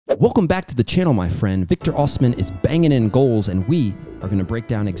Welcome back to the channel, my friend. Victor Osman is banging in goals, and we are going to break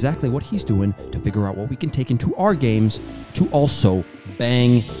down exactly what he's doing to figure out what we can take into our games to also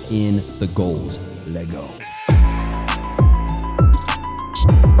bang in the goals. Let go.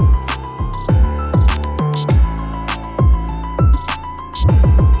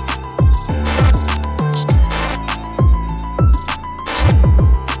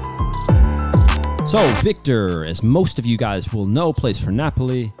 So Victor, as most of you guys will know, plays for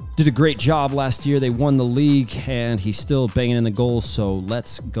Napoli. Did a great job last year. They won the league, and he's still banging in the goals. So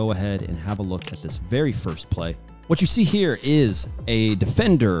let's go ahead and have a look at this very first play. What you see here is a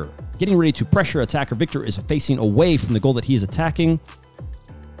defender getting ready to pressure attacker. Victor is facing away from the goal that he is attacking.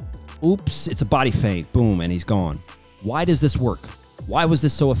 Oops, it's a body feint. Boom, and he's gone. Why does this work? Why was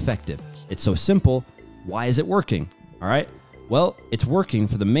this so effective? It's so simple. Why is it working? All right. Well, it's working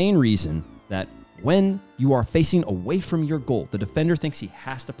for the main reason that when you are facing away from your goal, the defender thinks he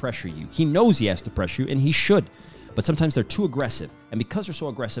has to pressure you. He knows he has to pressure you, and he should. But sometimes they're too aggressive. And because they're so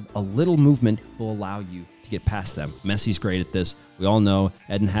aggressive, a little movement will allow you to get past them. Messi's great at this. We all know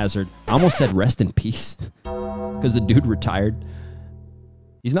Eden Hazard. I almost said rest in peace because the dude retired.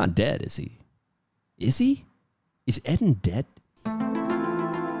 He's not dead, is he? Is he? Is Eden dead?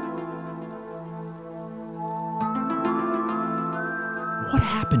 What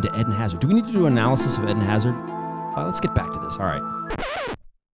happened to Eden Hazard? Do we need to do an analysis of Eden Hazard? Let's get back to this. All right.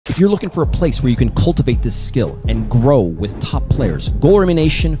 If you're looking for a place where you can cultivate this skill and grow with top players, GOLUREMI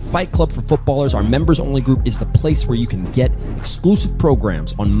Nation, Fight Club for Footballers, our members-only group is the place where you can get exclusive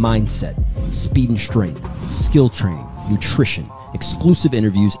programs on mindset, speed and strength, skill training, nutrition, exclusive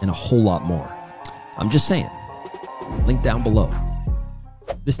interviews, and a whole lot more. I'm just saying. Link down below.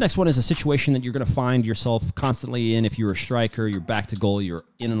 This next one is a situation that you're going to find yourself constantly in if you're a striker, you're back to goal, you're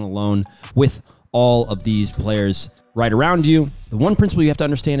in and alone with all of these players right around you. The one principle you have to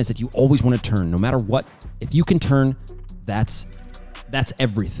understand is that you always want to turn, no matter what. If you can turn, that's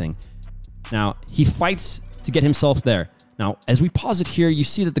everything. Now, he fights to get himself there. Now, as we pause it here, you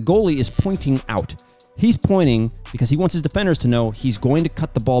see that the goalie is pointing out. He's pointing because he wants his defenders to know he's going to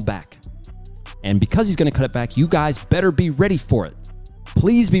cut the ball back. And because he's going to cut it back, you guys better be ready for it.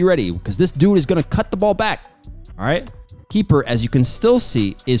 Please be ready, because this dude is going to cut the ball back. All right? Keeper, as you can still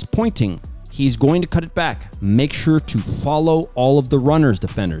see, is pointing. He's going to cut it back. Make sure to follow all of the runners,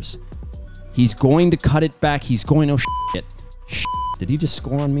 defenders. He's going to cut it back. He's going to... Oh, shit. Shit. Did he just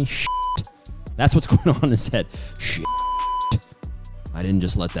score on me? Shit. That's what's going on in his head. Shit. I didn't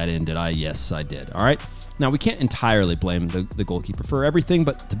just let that in, did I? Yes, I did. All right? Now, we can't entirely blame the goalkeeper for everything,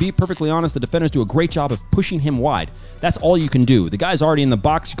 but to be perfectly honest, the defenders do a great job of pushing him wide. That's all you can do. The guy's already in the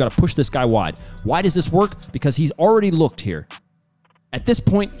box. You got to push this guy wide. Why does this work? Because he's already looked here. At this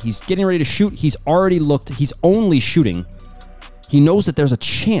point, he's getting ready to shoot. He's already looked. He's only shooting. He knows that there's a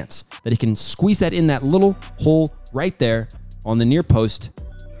chance that he can squeeze that in that little hole right there on the near post,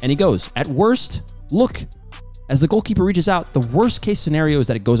 and he goes. At worst, look, as the goalkeeper reaches out, the worst case scenario is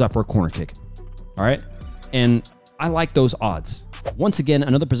that it goes out for a corner kick. All right? And I like those odds. Once again,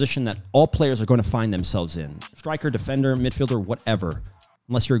 another position that all players are going to find themselves in. Striker, defender, midfielder, whatever.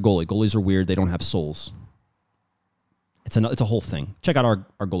 Unless you're a goalie. Goalies are weird. They don't have souls. It's a whole thing. Check out our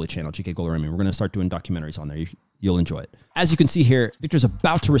goalie channel, GK GOLUREMI. We're going to start doing documentaries on there. You'll enjoy it. As you can see here, Victor's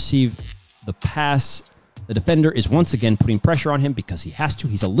about to receive the pass. The defender is once again putting pressure on him because he has to.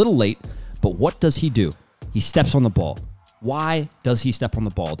 He's a little late. But what does he do? He steps on the ball. Why does he step on the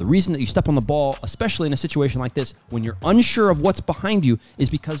ball? The reason that you step on the ball, especially in a situation like this, when you're unsure of what's behind you, is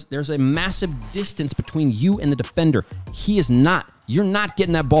because there's a massive distance between you and the defender. He is not. You're not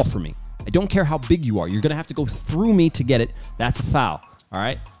getting that ball from me. I don't care how big you are. You're going to have to go through me to get it. That's a foul. All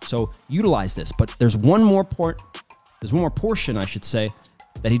right? So utilize this. But there's one more portion, I should say,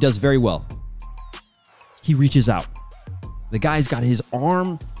 that he does very well. He reaches out. The guy's got his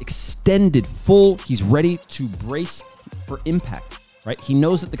arm extended full. He's ready to brace for impact, right? He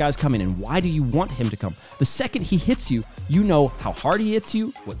knows that the guy's coming, and why do you want him to come? The second he hits you, you know how hard he hits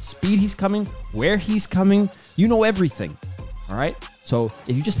you, what speed he's coming, where he's coming. You know everything, all right? So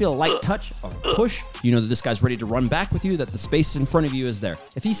if you just feel a light touch or push, you know that this guy's ready to run back with you, that the space in front of you is there.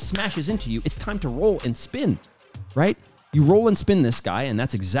 If he smashes into you, it's time to roll and spin, right? You roll and spin this guy, and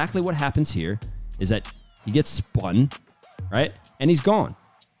that's exactly what happens here, is that he gets spun, right? And he's gone.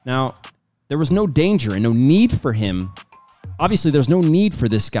 Now, there was no danger and no need for him. Obviously, there's no need for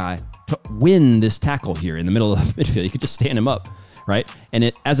this guy to win this tackle here in the middle of the midfield. You could just stand him up, right?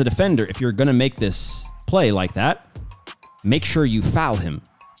 And as a defender, if you're going to make this play like that, make sure you foul him,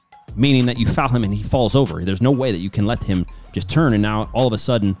 meaning that you foul him and he falls over. There's no way that you can let him just turn and now all of a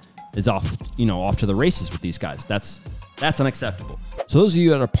sudden is off, off to the races with these guys. That's That's unacceptable. So those of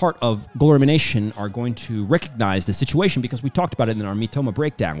you that are part of GOLUREMI Nation are going to recognize the situation because we talked about it in our Mitoma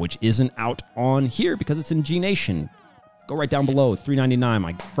breakdown, which isn't out on here because it's in G Nation. Go right down below. It's $3.99,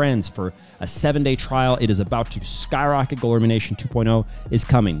 my friends, for a 7-day trial. It is about to skyrocket. GOLUREMI Nation 2.0 is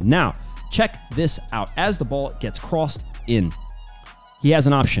coming. Now, check this out. As the ball gets crossed in, he has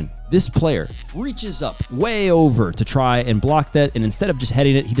an option. This player reaches up way over to try and block that, and instead of just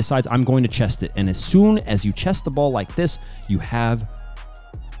heading it, he decides, I'm going to chest it. And as soon as you chest the ball like this, you have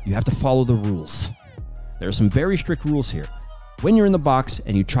to follow the rules. There are some very strict rules here. When you're in the box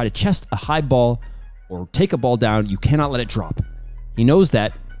and you try to chest a high ball or take a ball down, you cannot let it drop. He knows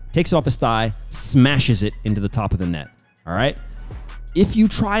that, takes it off his thigh, smashes it into the top of the net, all right? If you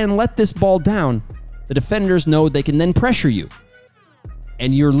try and let this ball down, the defenders know they can then pressure you.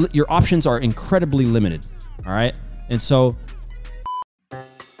 And your options are incredibly limited, all right? And so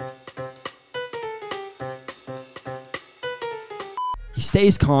he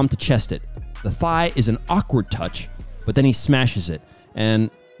stays calm to chest it. The thigh is an awkward touch, but then he smashes it.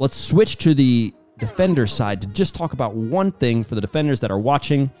 And let's switch to the defender side to just talk about one thing for the defenders that are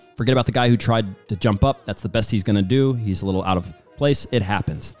watching. Forget about the guy who tried to jump up. That's the best he's gonna do. He's a little out of place. It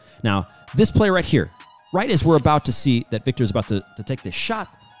happens. Now, this play right here, right as we're about to see that Victor's about to take this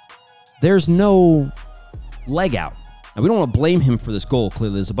shot, there's no leg out. Now, we don't want to blame him for this goal.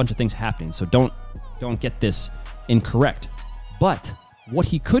 Clearly, there's a bunch of things happening, so don't get this incorrect. But what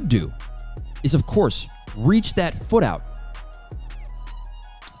he could do is, of course, reach that foot out.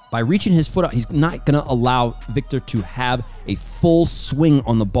 By reaching his foot out, he's not going to allow Victor to have a full swing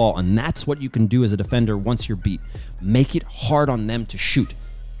on the ball, and that's what you can do as a defender once you're beat. Make it hard on them to shoot.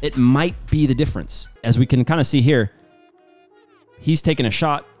 It might be the difference. As we can kind of see here, he's taking a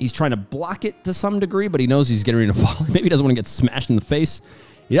shot. He's trying to block it to some degree, but he knows he's getting ready to fall. Maybe he doesn't want to get smashed in the face.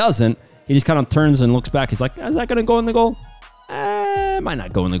 He doesn't. He just kind of turns and looks back. He's like, is that going to go in the goal? It might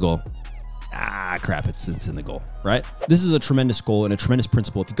not go in the goal. Ah, crap, it's in the goal, right? This is a tremendous goal and a tremendous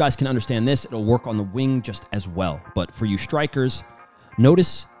principle. If you guys can understand this, it'll work on the wing just as well. But for you strikers,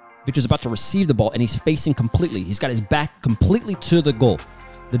 notice Victor's about to receive the ball, and he's facing completely. He's got his back completely to the goal.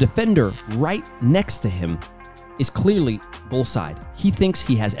 The defender right next to him is clearly goal side. He thinks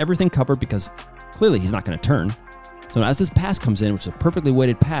he has everything covered because clearly he's not going to turn. So as this pass comes in, which is a perfectly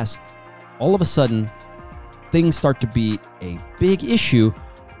weighted pass, all of a sudden, things start to be a big issue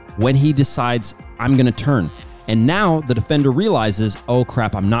when he decides, I'm going to turn. And now the defender realizes, oh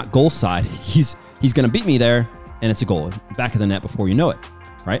crap, I'm not goal side. He's going to beat me there, and it's a goal. Back of the net before you know it,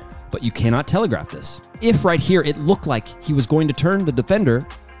 right? But you cannot telegraph this. If right here it looked like he was going to turn, the defender,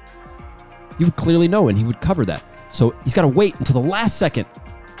 he would clearly know and he would cover that. So he's got to wait until the last second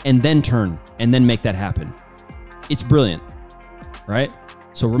and then turn and then make that happen. It's brilliant, right?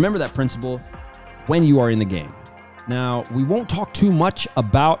 So remember that principle when you are in the game. Now, we won't talk too much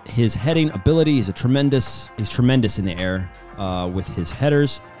about his heading ability. He's tremendous in the air with his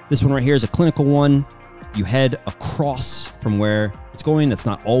headers. This one right here is a clinical one. You head across from where it's going. That's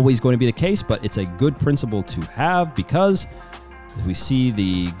not always going to be the case, but it's a good principle to have because if we see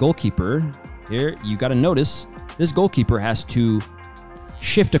the goalkeeper here, you got to notice this goalkeeper has to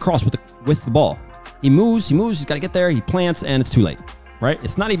shift across with the ball. He moves, he's got to get there, he plants, and it's too late, right?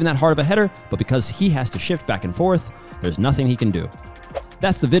 It's not even that hard of a header, but because he has to shift back and forth, there's nothing he can do.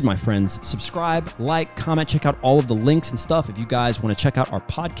 That's the vid, my friends. Subscribe, like, comment, check out all of the links and stuff. If you guys want to check out our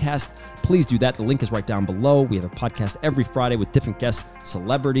podcast, please do that. The link is right down below. We have a podcast every Friday with different guests,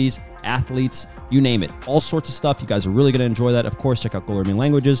 celebrities, athletes, you name it. All sorts of stuff. You guys are really going to enjoy that. Of course, check out GOLUREMI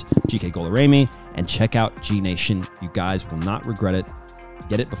Languages, GK GOLUREMI, and check out G Nation. You guys will not regret it.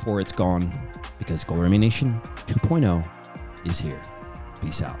 Get it before it's gone because GOLUREMI Nation 2.0 is here.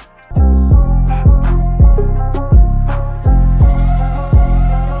 Peace out.